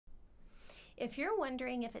If you're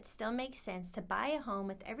wondering if it still makes sense to buy a home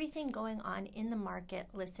with everything going on in the market,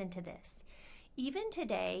 listen to this. Even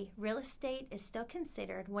today, real estate is still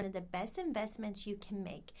considered one of the best investments you can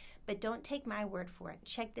make, but don't take my word for it.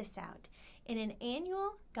 Check this out. In an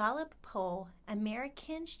annual Gallup poll,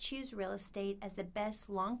 Americans choose real estate as the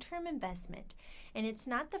best long-term investment, and it's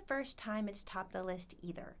not the first time it's topped the list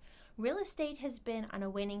either. Real estate has been on a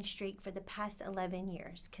winning streak for the past 11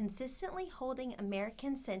 years, consistently holding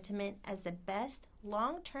American sentiment as the best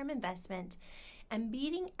long-term investment and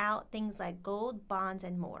beating out things like gold, bonds,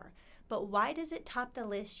 and more. But why does it top the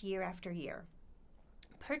list year after year?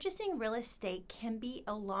 Purchasing real estate can be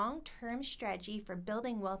a long-term strategy for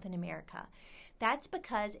building wealth in America. That's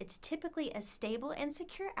because it's typically a stable and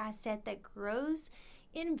secure asset that grows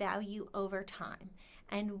in value over time.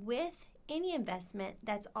 And with any investment,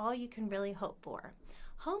 that's all you can really hope for.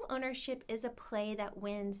 Home ownership is a play that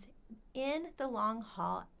wins in the long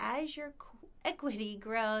haul as your equity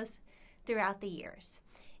grows throughout the years.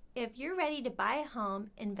 If you're ready to buy a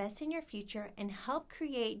home, invest in your future, and help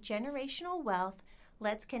create generational wealth,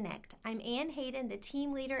 let's connect. I'm Ann Hayden, the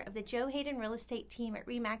team leader of the Joe Hayden Real Estate Team at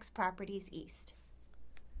RE/MAX Properties East.